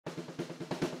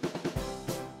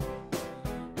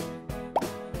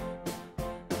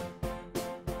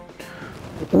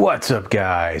What's up,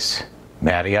 guys?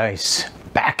 Matty Ice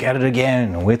back at it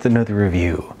again with another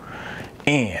review.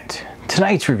 And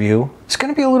tonight's review is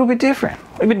going to be a little bit different.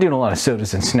 We've been doing a lot of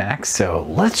sodas and snacks, so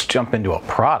let's jump into a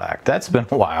product. That's been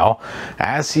a while.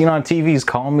 As seen on TV is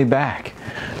calling me back.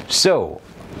 So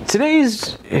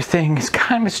today's thing is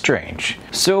kind of strange.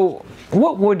 So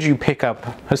what would you pick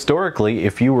up historically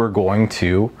if you were going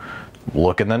to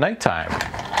look in the nighttime?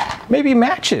 Maybe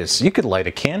matches. You could light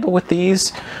a candle with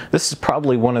these. This is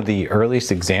probably one of the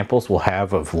earliest examples we'll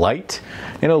have of light,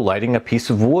 lighting a piece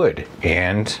of wood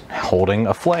and holding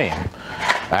a flame.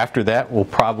 After that, we'll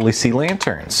probably see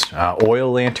lanterns,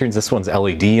 oil lanterns. This one's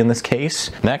LED in this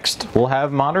case. Next, we'll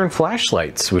have modern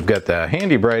flashlights. We've got the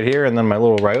Handy Bright here and then my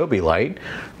little Ryobi light.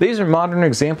 These are modern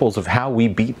examples of how we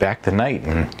beat back the night,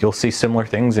 and you'll see similar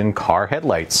things in car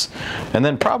headlights. And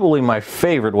then probably my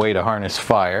favorite way to harness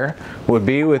fire would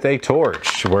be with a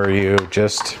torch, where you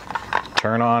just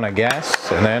turn on a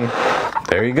gas and then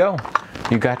there you go.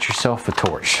 You got yourself a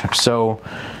torch. So,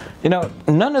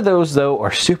 none of those, though,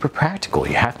 are super practical.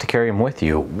 You have to carry them with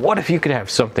you. What if you could have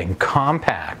something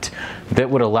compact that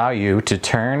would allow you to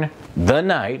turn the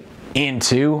night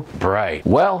into bright?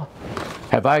 Well,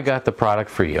 have I got the product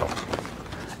for you.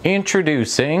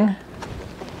 Introducing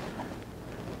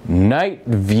Night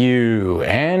View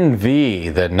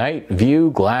NV, the Night View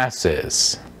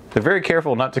glasses. They're very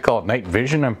careful not to call it night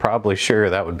vision. I'm probably sure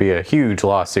that would be a huge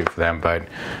lawsuit for them, but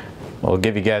I'll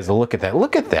give you guys a look at that.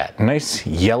 Look at that. Nice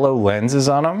yellow lenses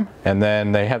on them. And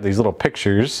then they have these little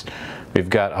pictures. We've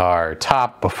got our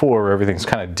top before where everything's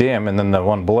kind of dim, and then the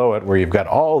one below it where you've got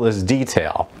all this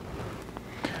detail.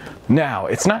 Now,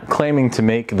 it's not claiming to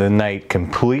make the night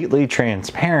completely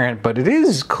transparent, but it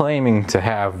is claiming to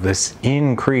have this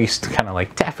increased kind of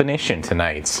like definition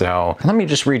tonight. So let me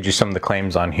just read you some of the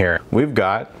claims on here. We've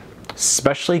got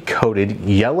specially coated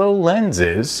yellow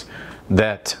lenses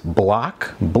that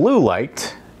block blue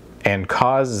light and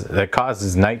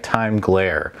causes nighttime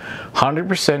glare.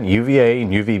 100% UVA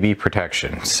and UVB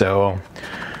protection. So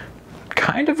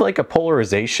kind of like a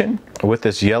polarization with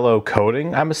this yellow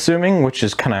coating, I'm assuming, which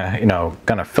is kind of,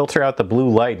 gonna filter out the blue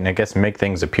light and I guess make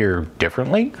things appear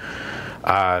differently.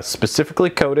 Specifically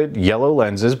coated yellow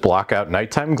lenses block out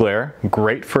nighttime glare.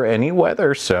 Great for any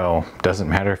weather, so doesn't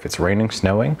matter if it's raining,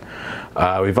 snowing.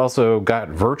 We've also got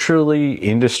virtually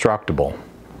indestructible,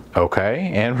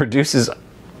 okay, and reduces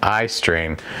eye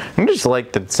strain. I just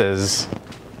like that it says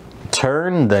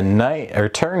turn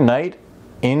night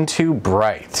into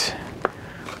bright.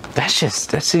 That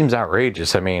seems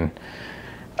outrageous. I mean,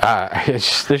 I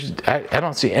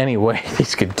don't see any way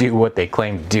these could do what they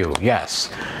claim to do.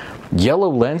 Yes, yellow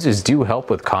lenses do help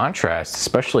with contrast,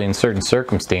 especially in certain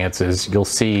circumstances. You'll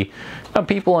see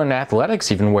people in athletics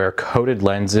even wear coated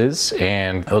lenses,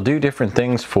 and they'll do different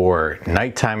things for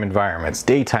nighttime environments,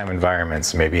 daytime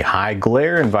environments, maybe high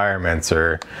glare environments,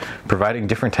 or providing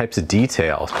different types of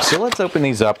detail. So let's open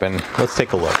these up and let's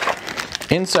take a look.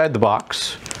 Inside the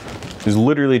box is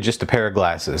literally just a pair of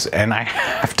glasses, and I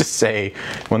have to say,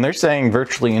 when they're saying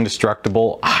virtually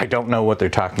indestructible, I don't know what they're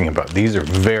talking about. These are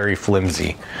very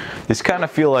flimsy. These kind of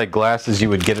feel like glasses you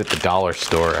would get at the dollar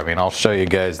store. I mean, I'll show you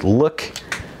guys. Look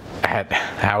at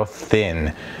how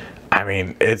thin. I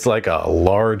mean, it's like a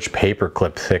large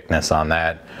paperclip thickness on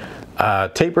that.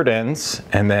 Tapered ends,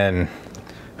 and then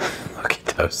look at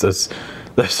those.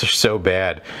 Those are so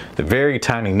bad. The very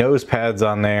tiny nose pads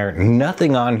on there.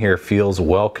 Nothing on here feels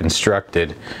well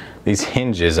constructed. These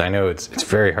hinges, I know it's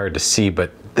very hard to see,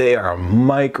 but they are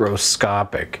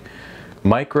microscopic.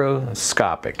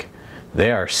 Microscopic.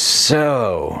 They are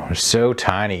so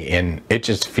tiny, and it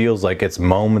just feels like it's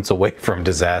moments away from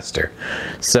disaster.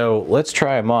 So let's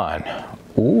try them on.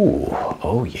 Ooh,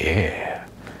 oh yeah.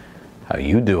 How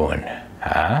you doing?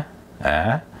 Huh?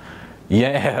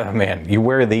 Yeah, man, you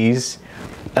wear these,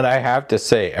 and I have to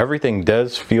say, everything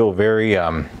does feel very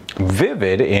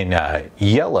vivid in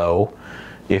yellow,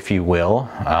 if you will.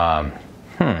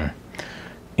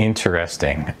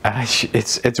 Interesting.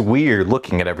 It's weird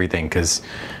looking at everything because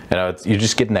you're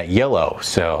just getting that yellow.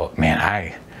 So man,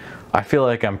 I feel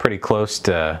like I'm pretty close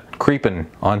to creeping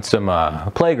on some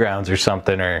playgrounds or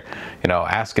something, or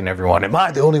asking everyone, am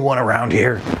I the only one around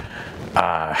here?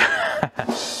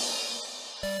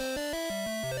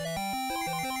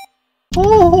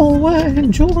 Oh, we're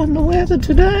enjoying the weather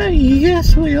today.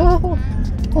 Yes, we are.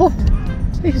 Oh,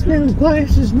 these new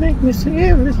glasses make me see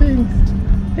everything.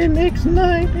 It makes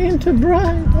night into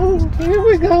bright. Oh, here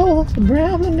we go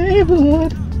around the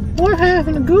neighborhood. We're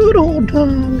having a good old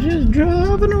time just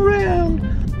driving around.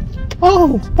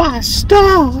 Oh, by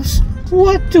stars,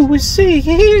 what do we see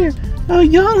here? A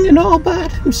youngin' all by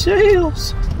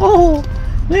themselves. Oh,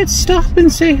 Let's stop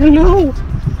and say hello.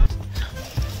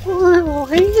 Well,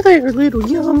 hey there, little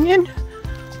youngin'.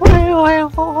 Well,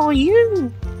 how are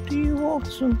you? Do you want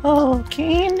some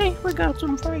candy? We got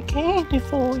some free candy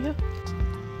for you.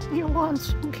 You want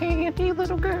some candy,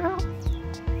 little girl?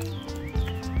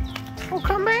 Oh,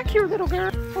 come back here, little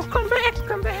girl. Oh, come back,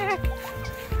 come back.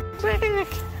 Back.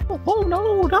 Oh,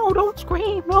 no, don't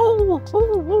scream. No,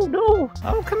 oh, no.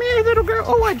 Oh, come here, little girl.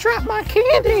 Oh, I dropped my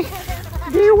candy.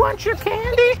 Do you want your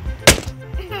candy?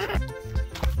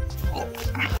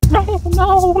 No,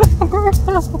 little girl.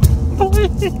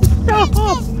 Please, no.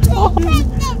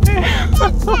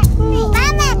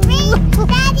 Mama, bring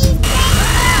Daddy's.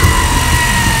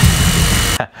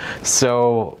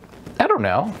 So, I don't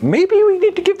know. Maybe we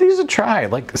need to give these a try.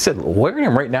 Like I said, wearing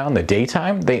them right now in the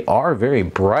daytime, they are very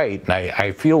bright, and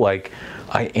I feel like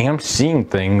I am seeing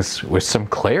things with some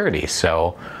clarity.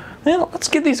 So, let's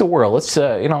give these a whirl. Let's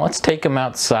let's take them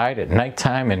outside at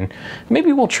nighttime, and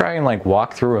maybe we'll try and like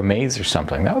walk through a maze or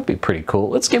something. That would be pretty cool.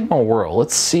 Let's give them a whirl.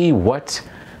 Let's see what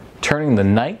turning the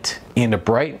night into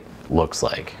bright looks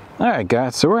like. Alright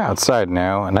guys, so we're outside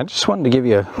now, and I just wanted to give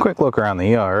you a quick look around the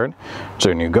yard. It's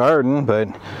a new garden, but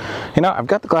you know, I've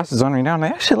got the glasses on right now and they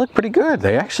actually look pretty good.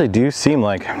 They actually do seem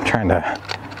like, I'm trying to,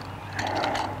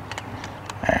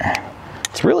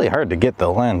 it's really hard to get the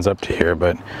lens up to here,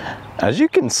 but as you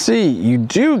can see, you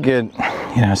do get,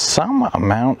 you know, some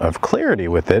amount of clarity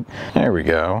with it. There we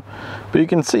go. But you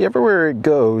can see everywhere it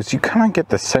goes, you kind of get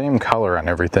the same color on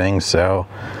everything, so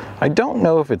I don't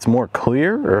know if it's more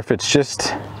clear or if it's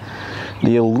just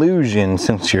the illusion,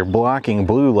 since you're blocking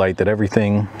blue light, that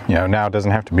everything, you know, now doesn't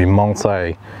have to be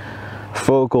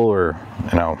multi-focal or,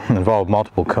 you know, involve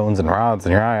multiple cones and rods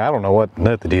in your eye. I don't know what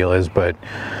the deal is, but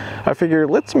I figure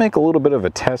let's make a little bit of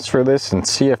a test for this and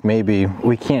see if maybe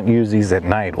we can't use these at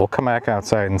night. We'll come back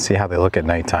outside and see how they look at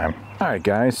nighttime. All right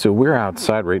guys, so we're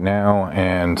outside right now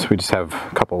and we just have a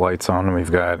couple lights on, and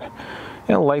we've got,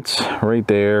 you know, lights right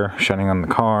there shining on the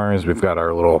cars. We've got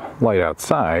our little light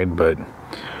outside, but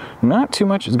not too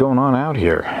much is going on out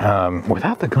here.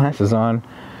 Without the glasses on,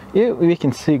 we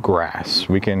can see grass.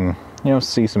 We can, you know,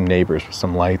 see some neighbors with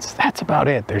some lights. That's about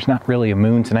it. There's not really a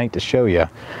moon tonight to show you.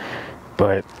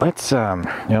 But let's, you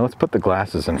know, let's put the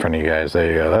glasses in front of you guys.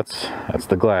 There you go. That's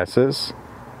the glasses.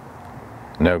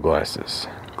 No glasses.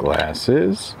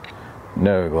 Glasses.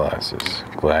 No glasses.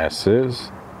 Glasses.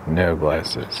 No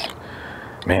glasses.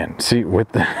 Man, see,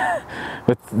 with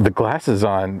the glasses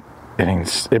on,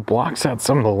 it blocks out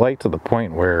some of the light to the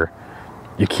point where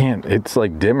you can't, it's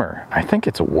like dimmer. I think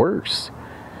it's worse.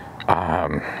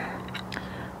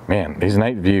 Man, these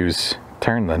night views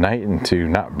turn the night into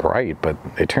not bright, but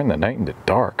they turn the night into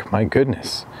dark. My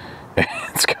goodness.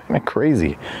 It's kind of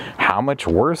crazy how much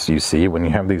worse you see when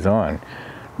you have these on.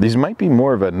 These might be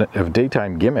more of a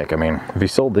daytime gimmick. I mean, if you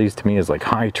sold these to me as like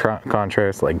high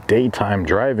contrast, like daytime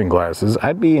driving glasses,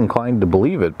 I'd be inclined to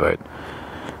believe it, but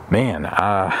man,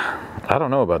 I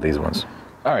don't know about these ones.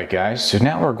 Alright guys, so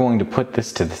now we're going to put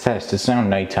this to the test. It's now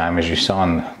nighttime, as you saw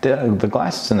in the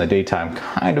glasses in the daytime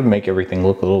kind of make everything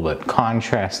look a little bit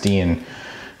contrasty, and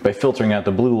by filtering out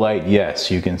the blue light, yes,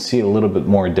 you can see a little bit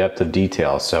more depth of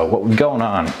detail. So what's going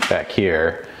on back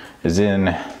here is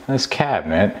in this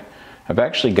cabinet, I've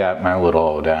actually got my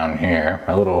little, down here,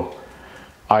 my little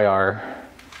IR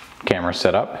camera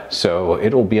set up, so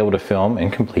it'll be able to film in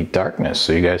complete darkness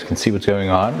so you guys can see what's going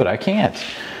on, but I can't.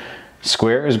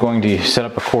 Square is going to set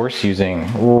up a course using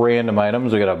random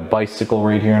items. We got a bicycle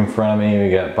right here in front of me, we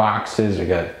got boxes, we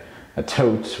got a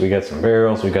tote, we got some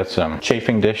barrels, we got some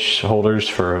chafing dish holders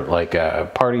for like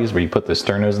parties where you put the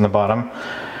sternos in the bottom,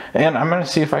 and I'm going to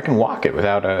see if I can walk it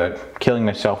without killing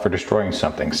myself or destroying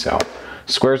something. So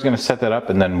Square's going to set that up,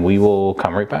 and then we will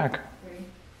come right back.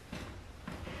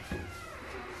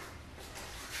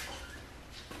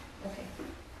 Okay.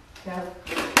 Now.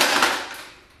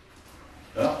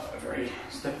 Oh, I've already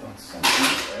stepped on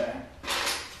something there.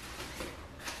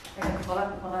 Okay, hold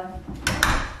on.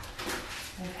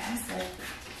 And pass it.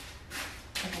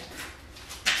 Okay.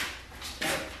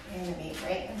 You're gonna be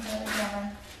right in front of the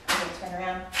camera. Okay, turn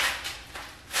around.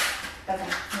 Okay,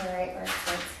 you're right where it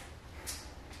sits.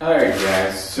 Alright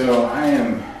guys, so I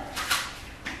am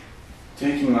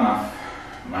taking off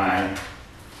my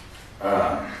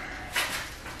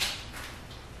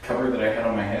cover that I had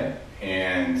on my head,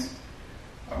 and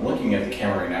I'm looking at the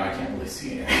camera right now. I can't really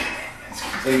see it. It's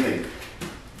completely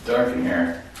dark in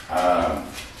here.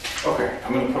 Okay,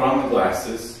 I'm going to put on the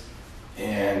glasses,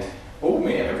 and oh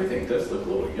man, everything does look a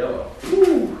little yellow.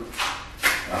 Ooh.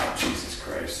 Oh, Jesus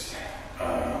Christ.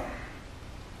 I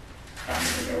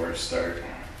don't even know where to start.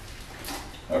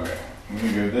 Okay, I'm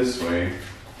going to go this way.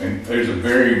 And there's a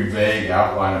very vague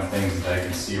outline of things that I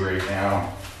can see right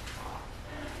now.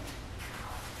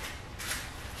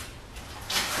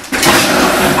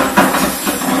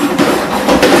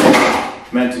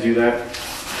 Meant to do that.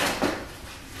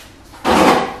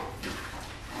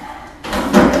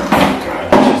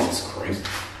 God, Jesus Christ.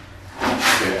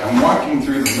 Okay, I'm walking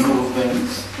through the middle of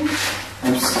things.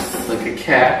 I'm just like a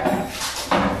cat.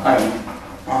 I'm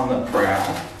on the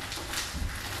prowl.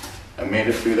 I made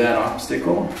it through that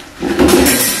obstacle.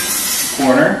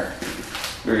 Corner.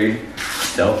 Very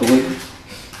stealthily.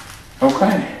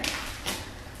 Okay.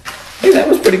 Hey, that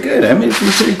was pretty good. I made it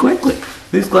through pretty quickly.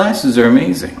 These glasses are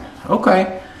amazing.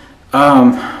 Okay.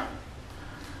 I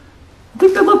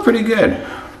think they look pretty good.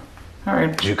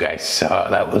 Alright. You guys saw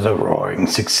that was a roaring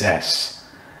success.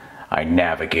 I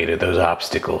navigated those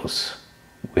obstacles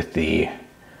with the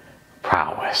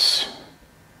prowess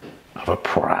of a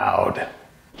proud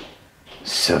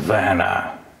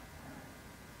savannah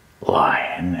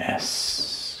lioness.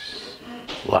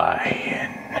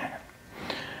 Lion.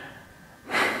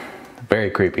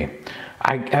 Very creepy.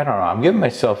 I don't know. I'm giving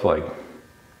myself like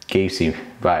Gacy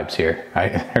vibes here.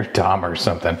 Or Tom or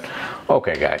something.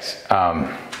 Okay, guys.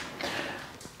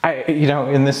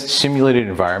 In this simulated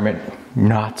environment,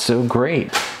 not so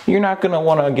great. You're not gonna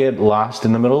want to get lost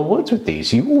in the middle of the woods with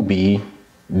these. You will be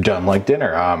done like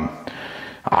dinner.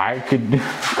 I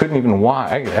couldn't even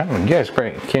watch. I don't know, you guys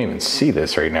probably can't even see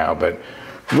this right now, but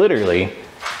literally,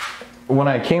 when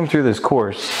I came through this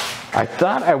course, I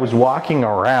thought I was walking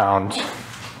around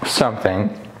something.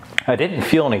 I didn't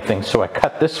feel anything, so I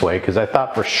cut this way because I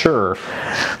thought for sure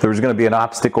there was going to be an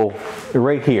obstacle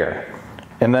right here.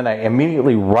 And then I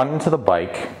immediately run to the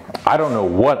bike. I don't know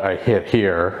what I hit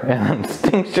here, and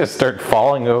things just start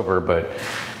falling over, but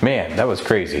man, that was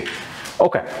crazy.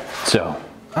 Okay, so,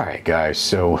 all right guys,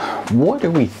 so what do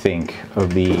we think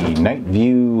of the Night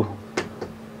View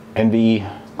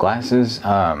NV glasses?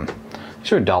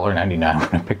 These are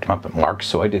 $1.99 when I picked them up at Mark's,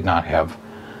 so I did not have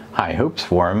high hopes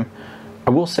for them.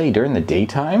 I will say during the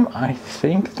daytime, I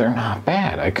think they're not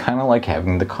bad. I kind of like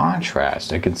having the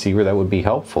contrast. I can see where that would be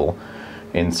helpful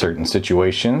in certain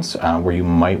situations where you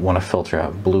might want to filter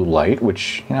out blue light,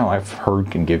 which, you know, I've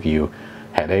heard can give you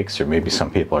headaches, or maybe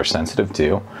some people are sensitive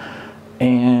to.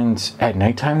 And at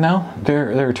nighttime though,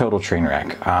 they're a total train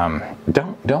wreck.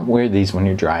 Don't wear these when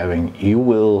you're driving. You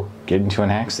will get into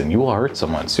an accident. You will hurt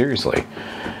someone, seriously.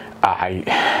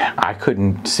 I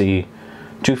couldn't see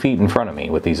 2 feet in front of me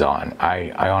with these on.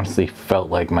 I honestly felt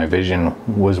like my vision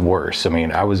was worse. I mean,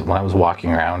 when I was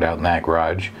walking around out in that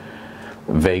garage,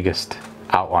 vaguest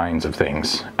outlines of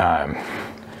things.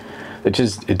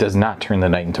 It does not turn the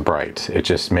night into bright. It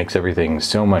just makes everything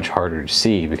so much harder to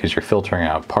see because you're filtering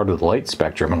out part of the light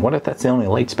spectrum. And what if that's the only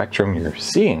light spectrum you're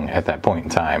seeing at that point in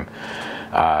time?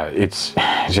 It's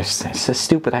a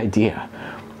stupid idea.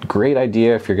 Great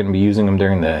idea if you're going to be using them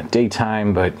during the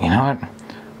daytime, but you know what?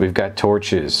 We've got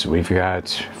torches, we've got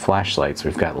flashlights,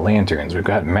 we've got lanterns, we've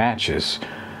got matches.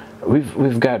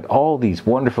 We've got all these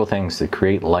wonderful things that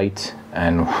create light,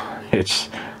 and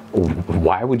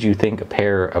why would you think a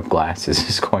pair of glasses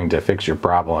is going to fix your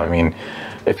problem? I mean,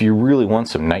 if you really want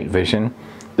some night vision,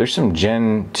 there's some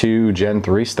Gen 2, Gen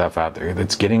 3 stuff out there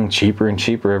that's getting cheaper and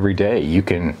cheaper every day. You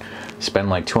can spend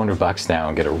like $200 now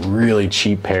and get a really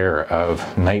cheap pair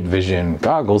of night vision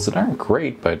goggles that aren't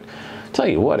great, but tell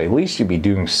you what, at least you'd be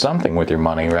doing something with your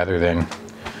money rather than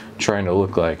trying to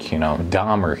look like, you know,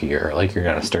 Dahmer here, like you're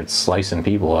gonna start slicing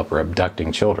people up or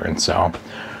abducting children. So,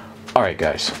 all right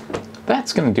guys,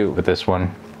 that's gonna do it with this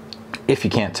one. If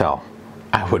you can't tell,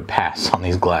 I would pass on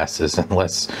these glasses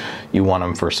unless you want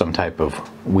them for some type of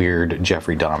weird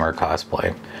Jeffrey Dahmer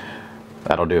cosplay.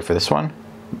 That'll do it for this one.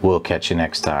 We'll catch you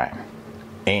next time.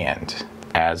 And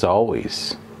as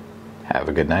always, have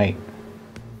a good night.